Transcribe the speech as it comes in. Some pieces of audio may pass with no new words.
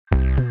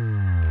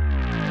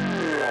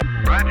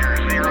Roger,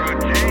 0G.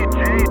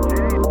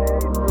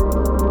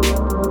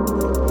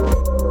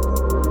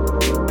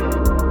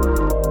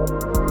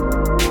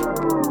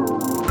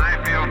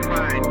 I feel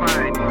fine.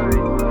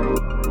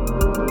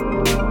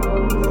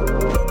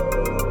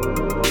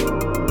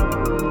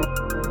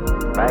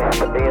 Nice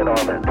to be in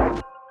orbit.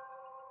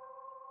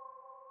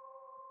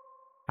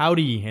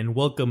 Howdy, and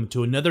welcome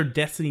to another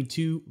Destiny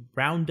 2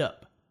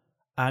 Roundup.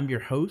 I'm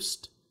your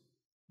host,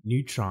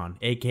 Neutron,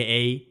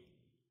 aka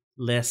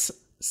less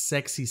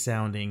sexy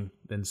sounding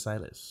than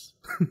Silas.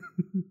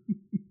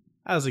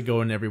 How's it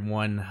going,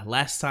 everyone?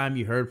 Last time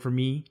you heard from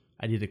me,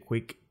 I did a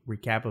quick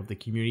recap of the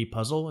community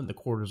puzzle in the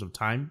Quarters of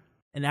Time.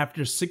 And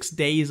after 6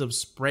 days of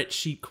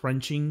spreadsheet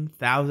crunching,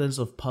 thousands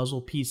of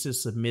puzzle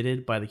pieces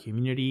submitted by the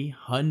community,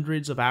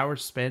 hundreds of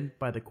hours spent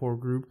by the core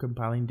group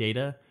compiling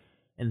data,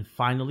 and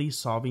finally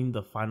solving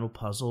the final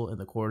puzzle in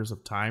the Quarters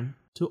of Time,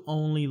 to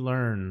only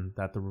learn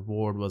that the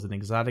reward was an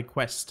exotic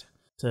quest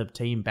to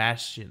obtain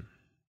Bastion,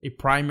 a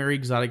primary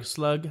exotic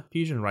slug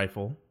fusion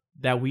rifle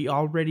that we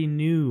already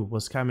knew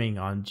was coming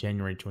on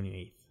January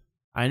 28th.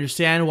 I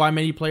understand why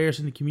many players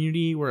in the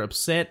community were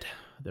upset,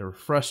 they were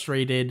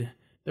frustrated,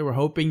 they were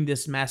hoping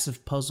this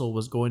massive puzzle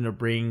was going to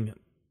bring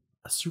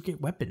a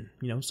secret weapon,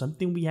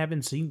 something we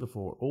haven't seen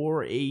before,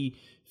 or a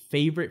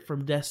favorite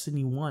from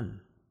Destiny 1.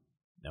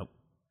 Nope.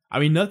 I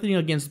mean, nothing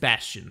against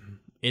Bastion.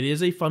 It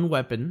is a fun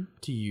weapon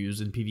to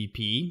use in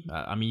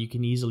PvP. You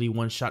can easily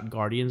one-shot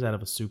Guardians out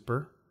of a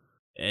super.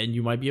 And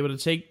you might be able to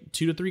take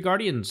 2 to 3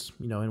 Guardians,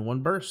 in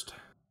one burst.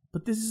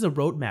 But this is a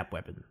roadmap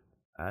weapon.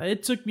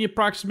 It took me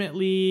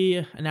approximately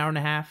an hour and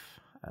a half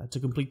to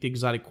complete the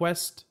exotic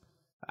quest.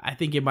 I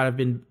think it might have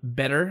been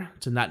better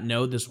to not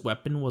know this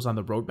weapon was on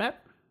the roadmap,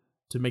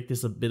 to make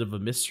this a bit of a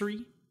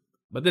mystery.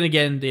 But then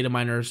again, data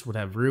miners would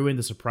have ruined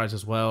the surprise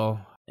as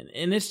well.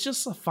 And it's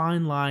just a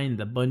fine line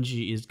that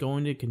Bungie is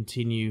going to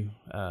continue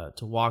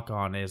to walk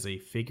on as they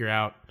figure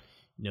out,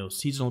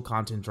 seasonal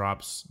content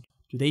drops.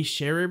 Do they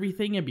share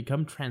everything and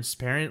become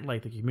transparent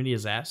like the community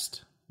has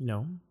asked,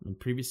 in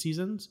previous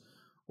seasons?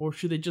 Or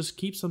should they just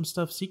keep some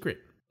stuff secret?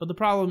 But the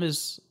problem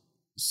is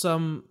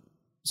some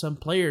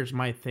players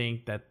might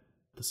think that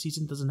the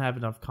season doesn't have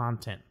enough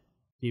content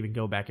to even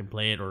go back and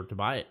play it or to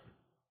buy it.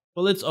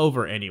 Well, it's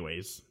over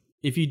anyways.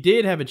 If you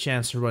did have a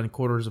chance to run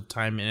Quarters of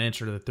Time and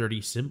enter the 30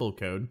 symbol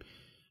code,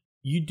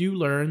 you do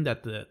learn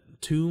that the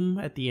tomb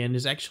at the end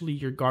is actually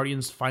your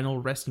Guardian's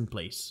final resting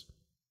place.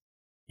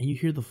 And you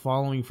hear the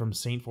following from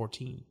Saint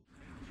 14.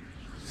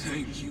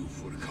 Thank you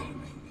for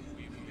coming.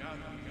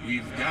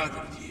 We've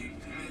gathered here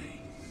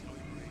today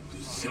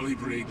to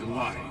celebrate the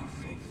life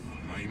of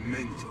my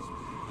mentor,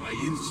 my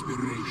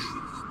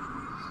inspiration.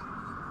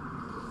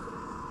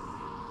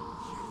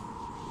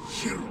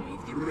 Hero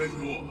of the Red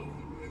Wall.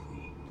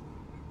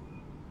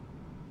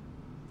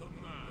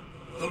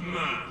 The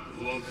man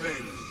who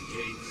avenged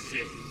Gate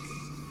 6.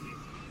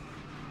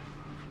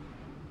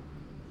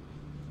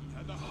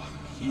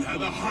 He had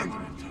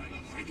 100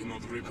 types I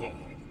cannot recall.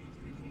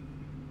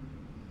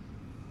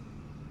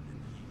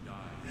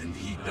 And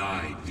he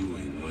died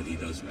doing what he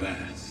does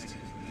best,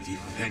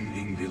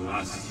 defending the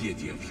last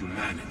city of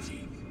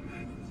humanity.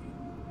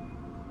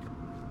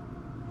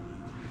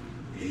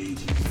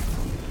 Ages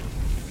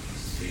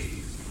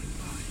saved my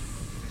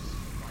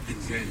life,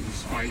 and then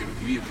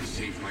inspired me to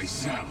save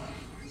myself.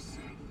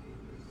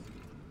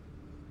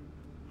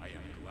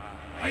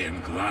 I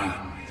am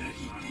glad that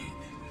he did,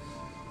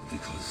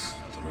 because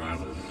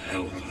travel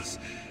helped us.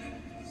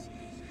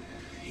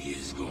 He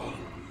is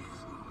gone.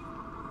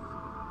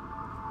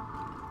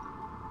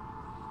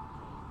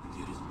 And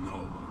there is no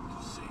one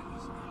to save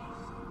us now.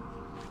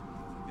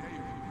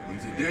 On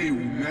the day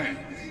we met,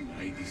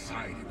 I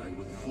decided I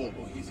would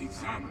follow his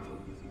example.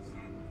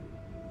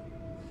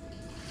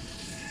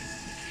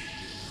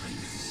 I'm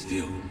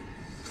still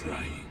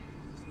trying.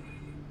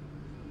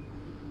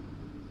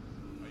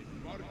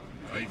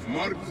 I've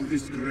marked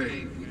this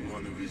grave with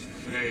one of his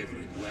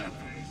favorite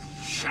weapons,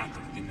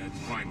 shattered in that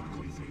final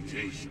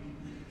confrontation.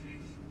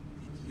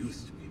 It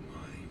used to be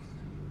mine.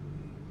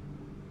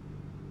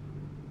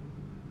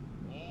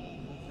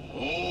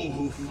 All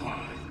who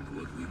find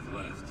what we've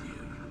left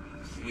here,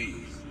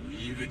 please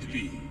leave it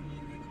be.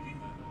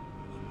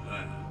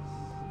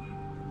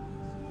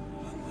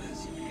 Unless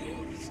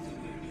you're still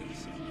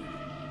innocent.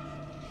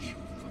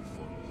 You've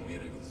performed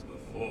miracles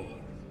before.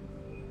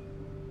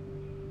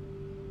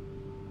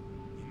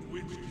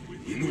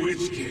 In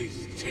which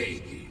case,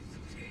 take it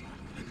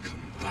and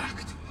come back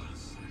to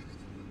us,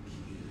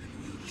 and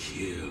we'll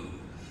kill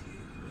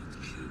what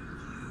killed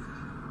you,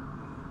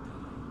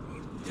 or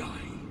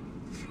die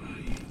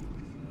trying.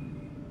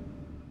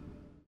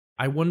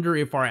 I wonder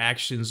if our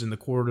actions in the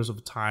Quarters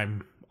of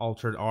Time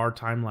altered our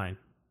timeline.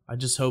 I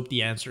just hope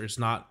the answer is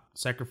not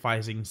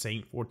sacrificing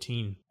Saint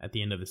 14 at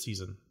the end of the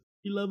season.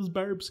 He loves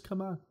barbs,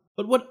 come on.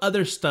 But what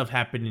other stuff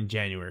happened in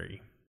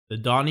January? The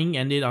Dawning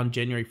ended on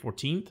January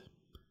 14th.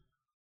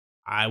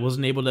 I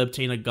wasn't able to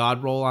obtain a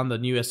god roll on the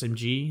new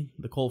SMG,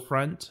 the Cold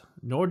Front,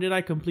 nor did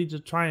I complete the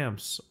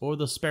Triumphs or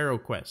the Sparrow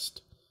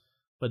quest.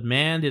 But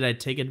man, did I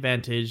take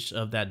advantage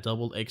of that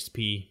doubled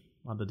XP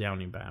on the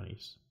Downing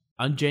bounties.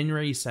 On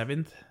January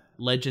 7th,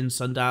 Legend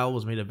Sundial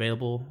was made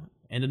available,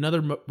 and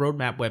another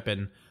roadmap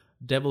weapon,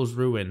 Devil's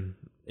Ruin,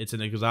 it's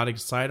an exotic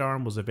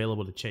sidearm, was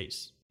available to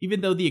chase.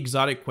 Even though the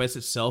exotic quest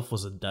itself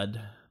was a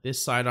dud,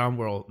 this sidearm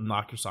will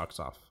knock your socks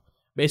off.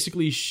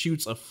 Basically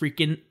shoots a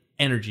freaking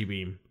energy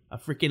beam, a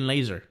freaking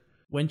laser,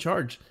 when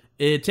charged.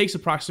 It takes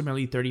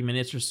approximately 30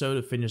 minutes or so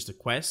to finish the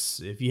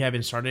quest. If you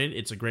haven't started it,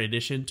 it's a great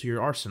addition to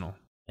your arsenal.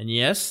 And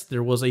yes,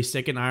 there was a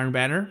second Iron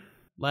Banner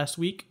last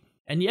week.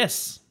 And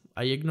yes,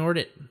 I ignored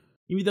it.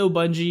 Even though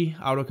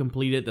Bungie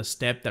auto-completed the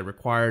step that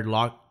required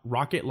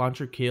rocket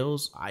launcher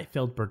kills, I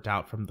felt burnt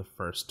out from the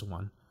first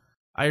one.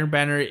 Iron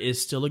Banner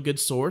is still a good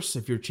source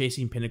if you're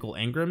chasing Pinnacle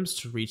Engrams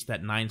to reach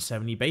that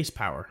 970 base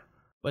power,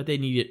 but they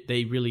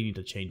really need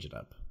to change it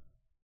up.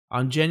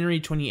 On January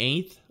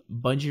 28th,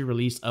 Bungie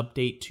released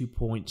update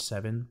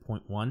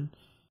 2.7.1,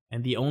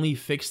 and the only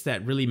fix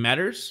that really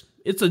matters,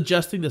 it's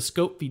adjusting the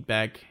scope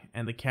feedback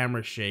and the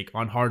camera shake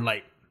on hard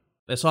light.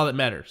 That's all that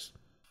matters.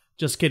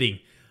 Just kidding.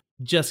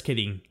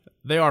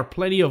 There are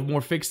plenty of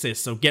more fixes,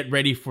 so get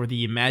ready for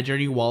the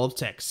imaginary wall of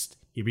text.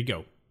 Here we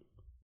go.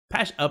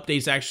 Patch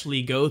updates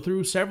actually go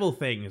through several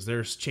things.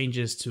 There's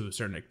changes to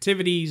certain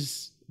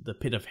activities, the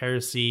Pit of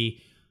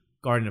Heresy,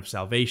 Garden of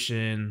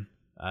Salvation,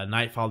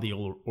 Nightfall the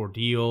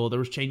Ordeal. There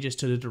was changes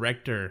to the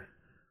Director,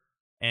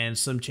 and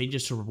some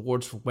changes to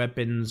rewards for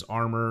weapons,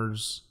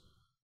 armors,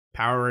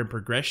 power and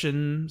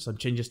progression, some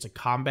changes to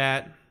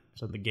combat,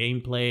 some of the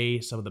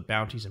gameplay, some of the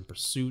bounties and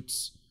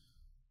pursuits,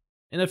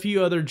 and a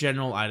few other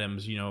general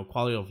items,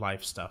 quality of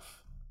life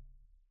stuff.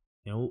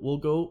 We'll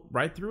go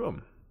right through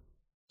them.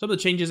 Some of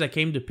the changes that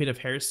came to Pit of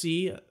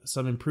Heresy,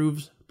 some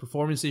improved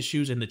performance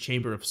issues in the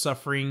Chamber of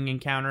Suffering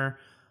encounter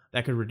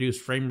that could reduce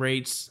frame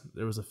rates.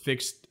 There was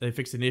they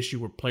fixed an issue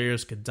where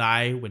players could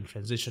die when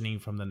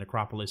transitioning from the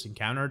Necropolis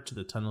encounter to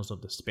the Tunnels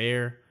of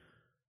Despair.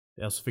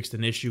 They also fixed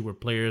an issue where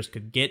players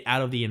could get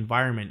out of the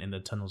environment in the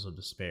Tunnels of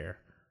Despair.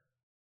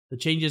 The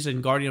changes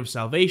in Guardian of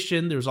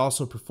Salvation, there was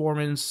also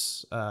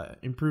performance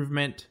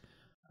improvement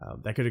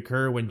that could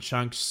occur when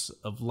chunks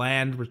of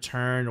land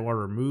return or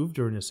removed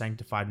during a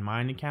Sanctified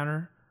Mine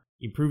encounter.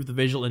 Improve the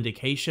visual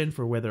indication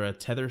for whether a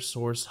tether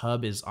source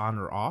hub is on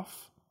or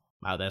off.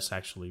 Wow, that's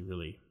actually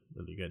really,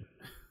 really good.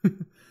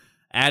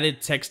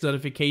 Added text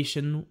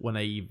notification when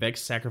a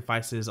Vex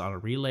sacrifices on a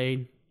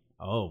relay.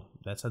 Oh,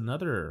 that's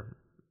another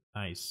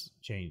nice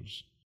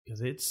change,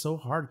 because it's so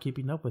hard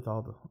keeping up with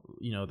all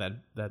the,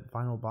 that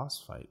final boss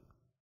fight.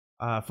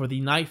 For the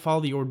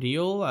Nightfall the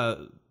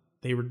Ordeal,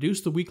 they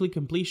reduced the weekly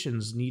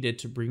completions needed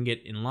to bring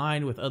it in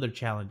line with other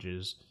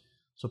challenges.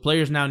 So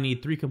players now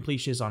need 3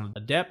 completions on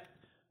Adept,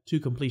 2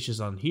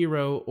 completions on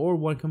Hero, or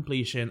 1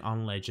 completion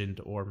on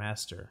Legend or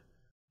Master.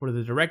 For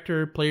the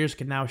Director, players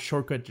can now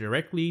shortcut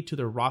directly to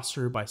their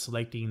roster by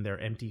selecting their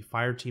empty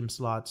Fireteam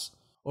slots,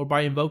 or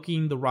by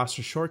invoking the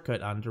roster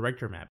shortcut on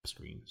Director map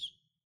screens.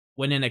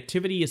 When an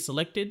activity is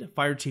selected,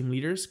 Fireteam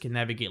leaders can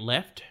navigate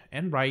left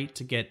and right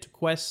to get to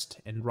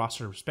quest and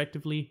roster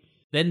respectively,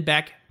 then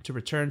back to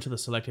return to the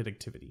selected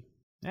activity.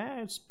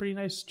 It's a pretty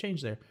nice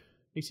change there.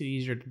 Makes it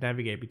easier to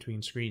navigate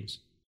between screens.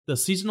 The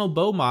seasonal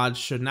bow mods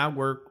should now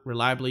work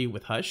reliably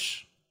with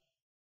Hush,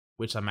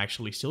 which I'm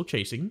actually still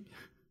chasing.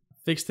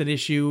 Fixed an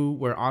issue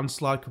where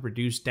Onslaught could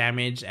reduce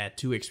damage at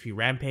 2 XP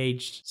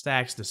Rampage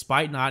stacks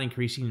despite not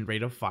increasing the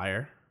rate of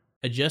fire.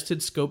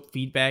 Adjusted scope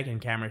feedback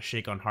and camera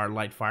shake on hard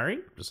light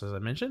firing, just as I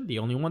mentioned, the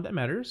only one that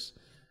matters.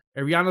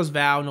 Ariana's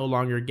Vow no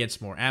longer gets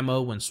more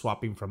ammo when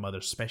swapping from other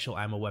special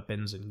ammo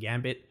weapons in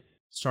Gambit.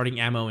 Starting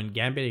ammo in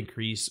Gambit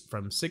increased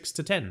from 6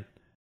 to 10.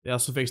 They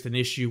also fixed an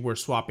issue where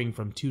swapping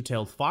from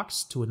Two-Tailed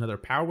Fox to another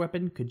power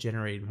weapon could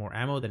generate more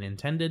ammo than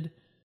intended.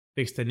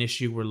 Fixed an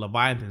issue where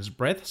Leviathan's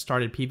Breath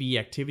started PvE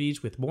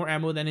activities with more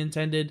ammo than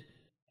intended.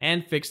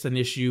 And fixed an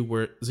issue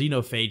where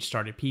Xenophage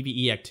started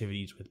PvE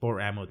activities with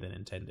more ammo than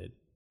intended.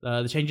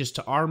 The changes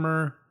to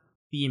armor.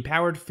 The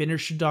Empowered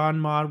Finisher Dawn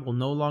mod will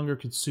no longer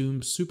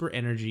consume super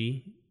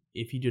energy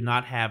if you do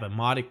not have a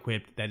mod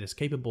equipped that is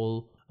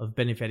capable of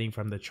benefiting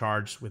from the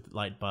charge with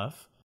light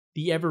buff.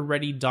 The Ever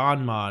Ready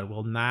Dawn mod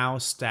will now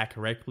stack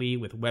correctly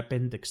with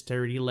weapon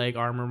dexterity leg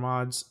armor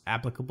mods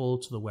applicable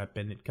to the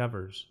weapon it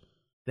covers.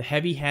 The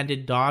Heavy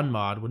Handed Dawn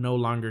mod will no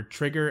longer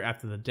trigger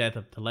after the death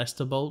of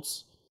Telesta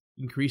bolts.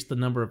 Increase the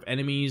number of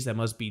enemies that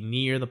must be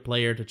near the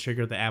player to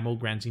trigger the ammo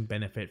granting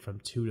benefit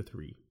from 2 to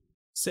 3.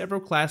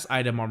 Several class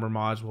item armor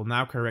mods will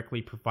now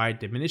correctly provide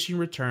diminishing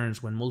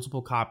returns when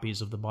multiple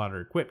copies of the mod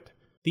are equipped.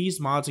 These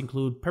mods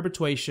include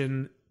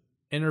Perpetuation,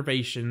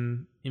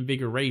 Innervation,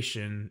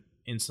 Invigoration,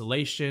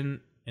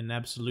 Insulation, and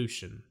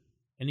Absolution.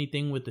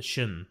 Anything with the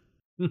shun.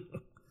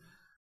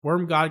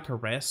 Worm God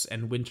Caress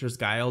and Winter's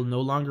Guile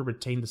no longer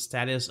retain the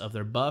status of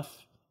their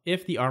buff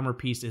if the armor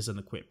piece is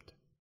unequipped.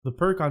 The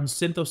perk on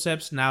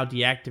Synthoceps now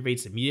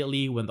deactivates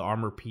immediately when the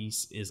armor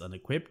piece is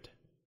unequipped.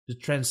 The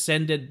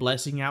Transcended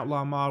Blessing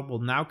Outlaw mod will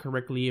now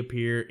correctly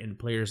appear in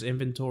player's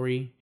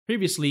inventory.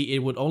 Previously, it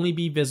would only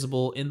be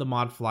visible in the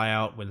mod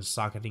flyout when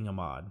socketing a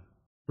mod.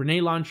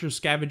 Grenade Launcher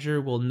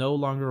Scavenger will no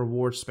longer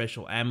award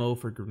special ammo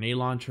for grenade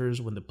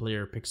launchers when the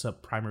player picks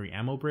up primary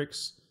ammo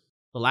bricks.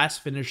 The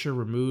last finisher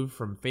removed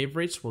from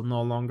favorites will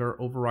no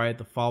longer override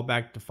the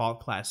fallback default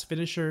class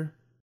finisher.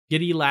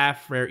 Giddy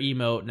Laugh rare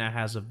emote now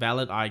has a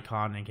valid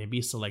icon and can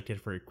be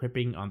selected for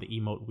equipping on the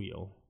emote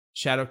wheel.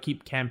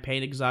 Shadowkeep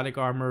campaign exotic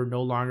armor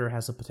no longer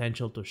has the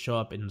potential to show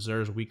up in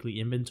Xur's weekly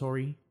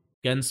inventory.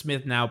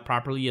 Gunsmith now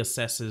properly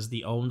assesses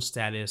the owned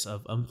status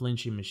of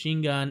unflinching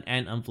machine gun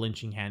and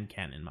unflinching hand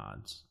cannon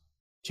mods.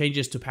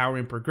 Changes to power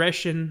and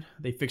progression.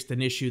 They fixed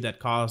an issue that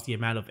caused the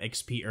amount of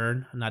XP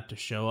earned not to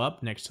show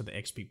up next to the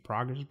XP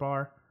progress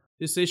bar.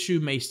 This issue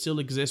may still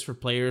exist for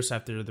players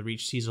after they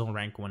reach seasonal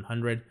rank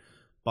 100,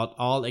 but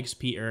all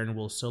XP earned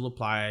will still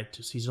apply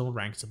to seasonal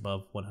ranks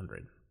above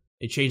 100.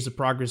 It changed the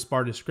progress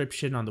bar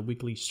description on the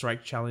weekly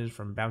strike challenge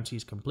from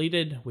bounties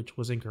completed, which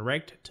was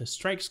incorrect, to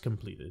strikes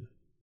completed.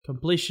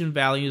 Completion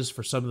values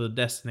for some of the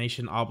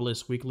Destination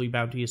Obelisk weekly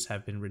bounties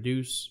have been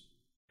reduced.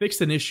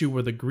 Fixed an issue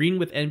where the Green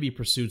with Envy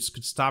pursuits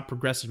could stop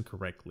progressing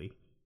correctly.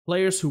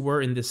 Players who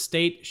were in this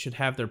state should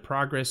have their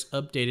progress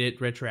updated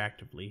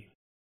retroactively.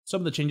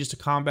 Some of the changes to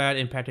combat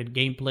impacted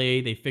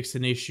gameplay. They fixed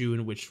an issue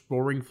in which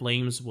Roaring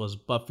Flames was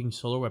buffing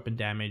solar weapon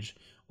damage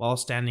while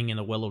standing in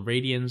a well of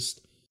radiance.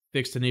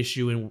 Fixed an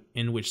issue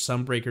in which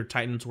Sunbreaker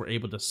Titans were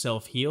able to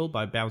self-heal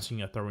by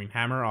bouncing a throwing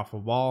hammer off a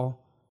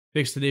wall.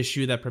 Fixed an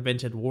issue that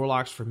prevented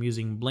Warlocks from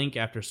using Blink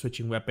after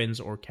switching weapons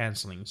or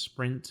canceling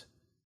Sprint.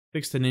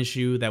 Fixed an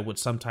issue that would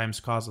sometimes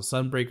cause the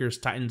Sunbreaker's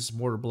Titans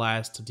Mortar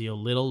Blast to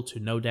deal little to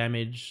no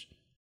damage.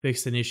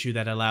 Fixed an issue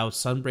that allowed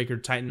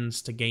Sunbreaker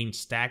Titans to gain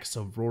stacks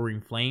of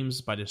Roaring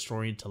Flames by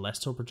destroying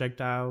Telesto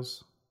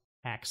projectiles.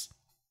 Hacks.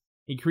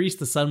 Increased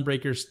the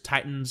Sunbreaker's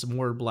Titans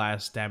Mortar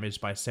Blast damage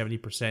by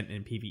 70%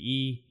 in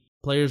PvE.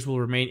 Players will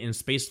remain in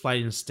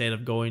spaceflight instead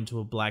of going to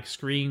a black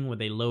screen when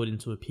they load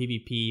into a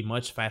PvP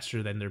much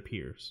faster than their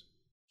peers.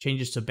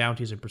 Changes to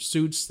bounties and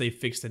pursuits. They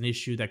fixed an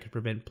issue that could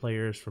prevent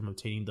players from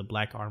obtaining the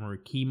Black Armor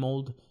Key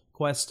Mold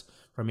quest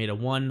from 8 to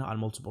 1 on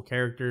multiple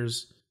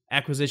characters.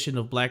 Acquisition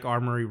of Black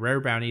Armory rare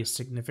bounties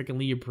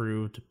significantly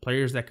improved.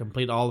 Players that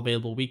complete all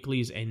available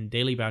weeklies and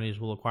daily bounties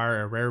will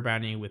acquire a rare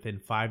bounty within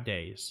 5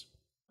 days.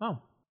 Oh,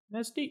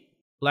 that's neat.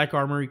 Black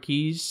Armory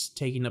keys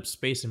taking up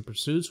space in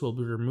pursuits will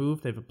be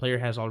removed if a player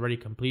has already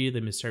completed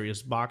the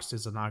mysterious box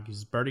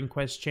Izanagi's Burden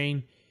quest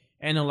chain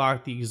and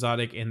unlocked the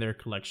exotic in their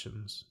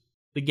collections.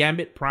 The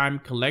Gambit Prime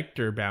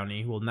Collector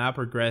bounty will now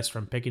progress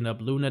from picking up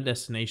Luna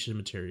destination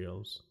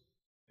materials.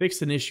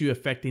 Fixed an issue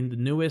affecting the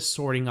newest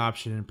sorting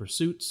option in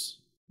pursuits.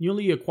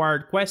 Newly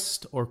acquired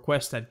quests or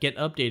quests that get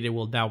updated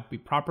will now be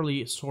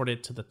properly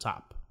sorted to the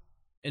top.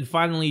 And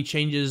finally,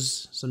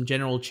 some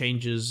general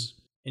changes.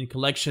 In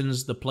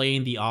collections, the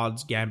Playing the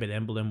Odds Gambit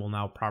emblem will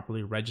now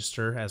properly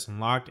register as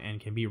unlocked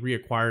and can be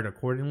reacquired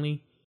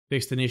accordingly.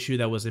 Fixed an issue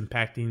that was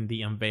impacting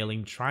the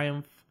Unveiling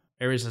Triumph.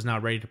 Ares is now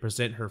ready to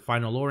present her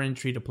final lore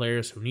entry to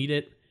players who need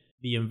it.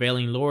 The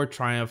Unveiling Lore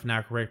Triumph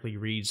now correctly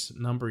reads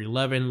number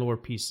 11 lore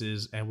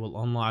pieces and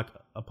will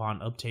unlock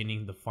upon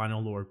obtaining the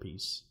final lore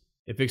piece.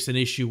 It fixed an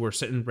issue where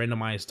certain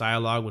randomized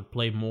dialogue would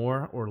play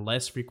more or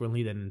less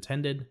frequently than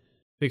intended.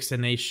 Fixed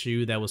an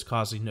issue that was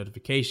causing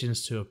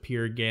notifications to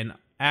appear again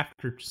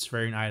after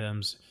transferring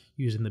items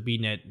using the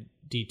BNet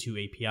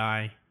D2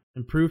 API.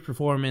 Improved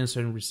performance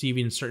when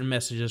receiving certain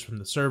messages from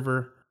the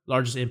server.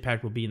 Largest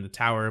impact will be in the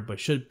tower, but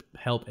should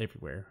help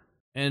everywhere.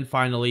 And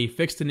finally,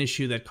 fixed an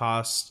issue that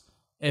caused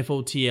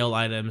FOTL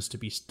items to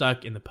be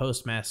stuck in the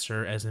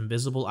Postmaster as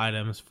invisible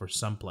items for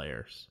some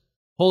players.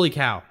 Holy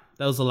cow,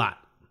 that was a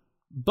lot.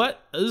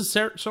 But there's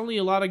certainly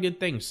a lot of good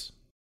things.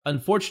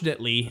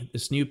 Unfortunately,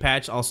 this new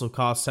patch also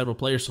caused several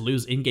players to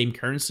lose in-game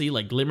currency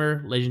like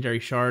Glimmer, Legendary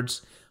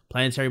Shards,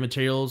 Planetary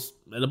Materials,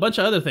 and a bunch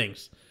of other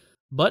things.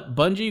 But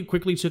Bungie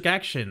quickly took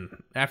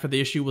action. After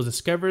the issue was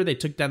discovered, they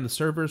took down the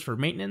servers for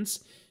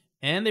maintenance,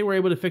 and they were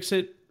able to fix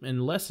it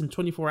in less than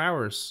 24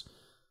 hours.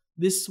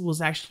 This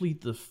was actually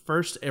the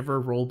first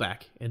ever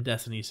rollback in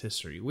Destiny's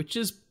history, which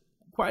is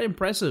quite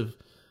impressive,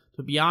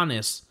 to be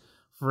honest,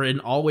 for an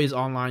always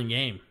online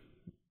game.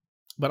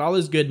 But all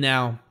is good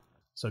now,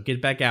 so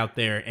get back out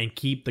there and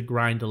keep the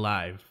grind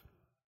alive.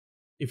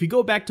 If you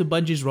go back to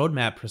Bungie's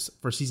roadmap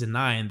for Season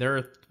 9, there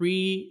are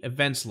 3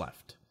 events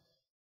left,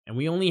 and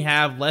we only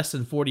have less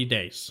than 40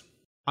 days.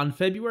 On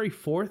February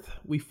 4th,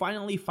 we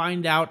finally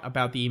find out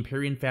about the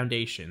Empyrean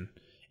Foundation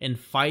and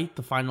fight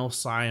the final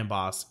Scion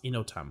boss,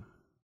 Inotum.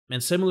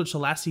 And similar to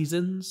last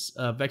season's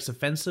Vex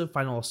Offensive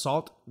Final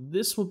Assault,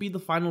 this will be the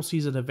final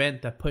season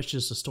event that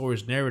pushes the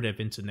story's narrative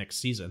into next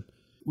season.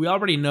 We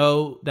already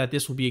know that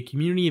this will be a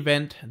community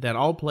event that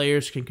all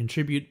players can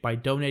contribute by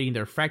donating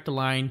their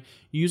Fractaline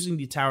using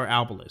the Tower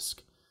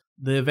Obelisk.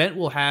 The event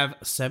will have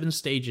 7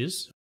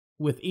 stages,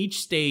 with each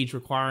stage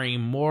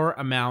requiring more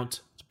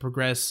amount to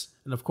progress,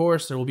 and of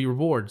course there will be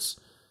rewards.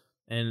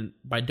 And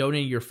by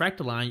donating your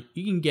Fractaline,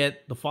 you can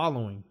get the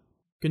following.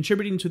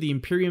 Contributing to the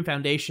Empyrean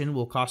Foundation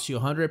will cost you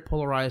 100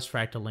 polarized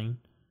Fractaline.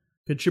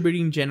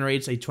 Contributing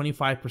generates a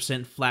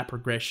 25% flat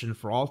progression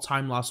for all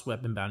time-lost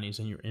weapon bounties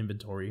in your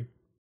inventory.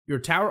 Your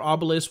Tower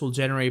Obelisk will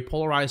generate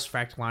polarized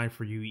Fractaline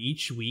for you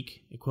each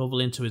week,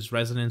 equivalent to its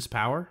resonance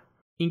power.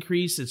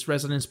 Increase its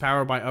resonance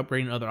power by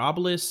upgrading other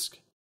obelisks.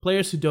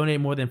 Players who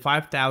donate more than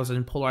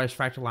 5,000 Polaris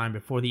Fractal Line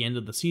before the end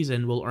of the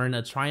season will earn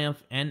a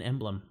Triumph and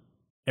emblem.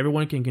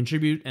 Everyone can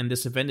contribute, and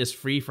this event is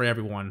free for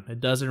everyone.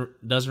 It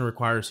doesn't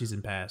require a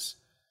season pass.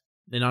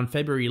 Then on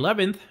February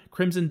 11th,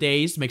 Crimson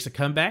Days makes a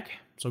comeback,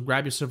 so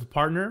grab yourself a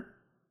partner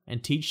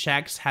and teach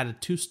Shaxx how to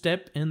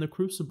two-step in the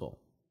Crucible.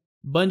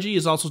 Bungie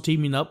is also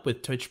teaming up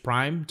with Twitch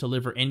Prime to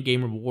deliver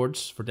in-game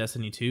rewards for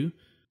Destiny 2,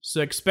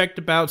 so expect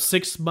about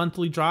 6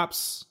 monthly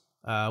drops,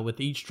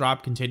 with each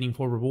drop containing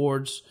 4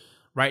 rewards.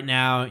 Right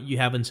now, you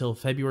have until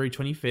February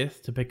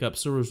 25th to pick up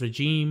Suro's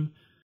Regime,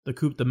 the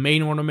Coup the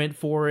main ornament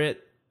for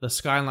it, the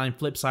Skyline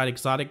Flipside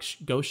exotic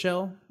Ghost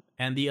Shell,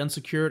 and the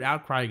unsecured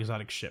Outcry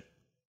exotic ship.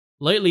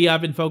 Lately,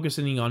 I've been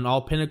focusing on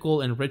all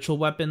Pinnacle and Ritual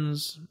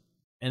weapons,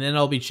 and then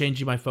I'll be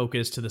changing my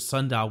focus to the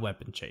Sundial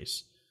weapon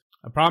chase.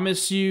 I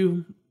promise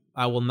you,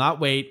 I will not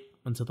wait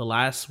until the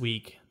last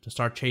week to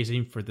start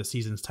chasing for the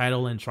season's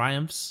title and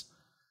triumphs,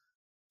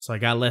 so I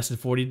got less than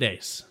 40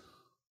 days.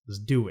 Let's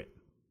do it.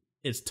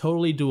 It's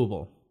totally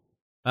doable.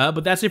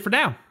 But that's it for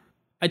now.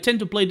 I tend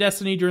to play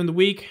Destiny during the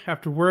week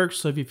after work,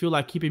 so if you feel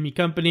like keeping me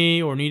company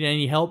or need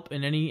any help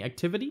in any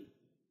activity,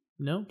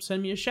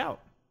 send me a shout.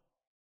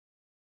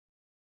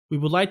 We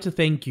would like to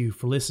thank you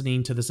for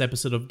listening to this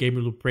episode of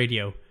Gamer Loop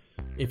Radio.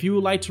 If you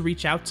would like to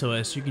reach out to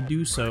us, you can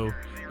do so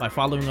by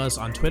following us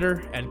on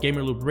Twitter at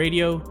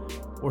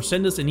GamerLoopRadio or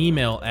send us an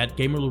email at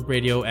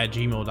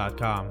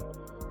gamerloopradio@gmail.com.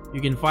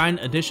 You can find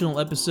additional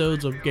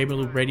episodes of Gamer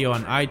Loop Radio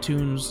on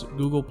iTunes,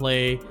 Google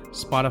Play,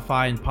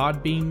 Spotify, and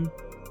Podbean.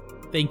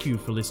 Thank you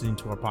for listening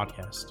to our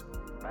podcast.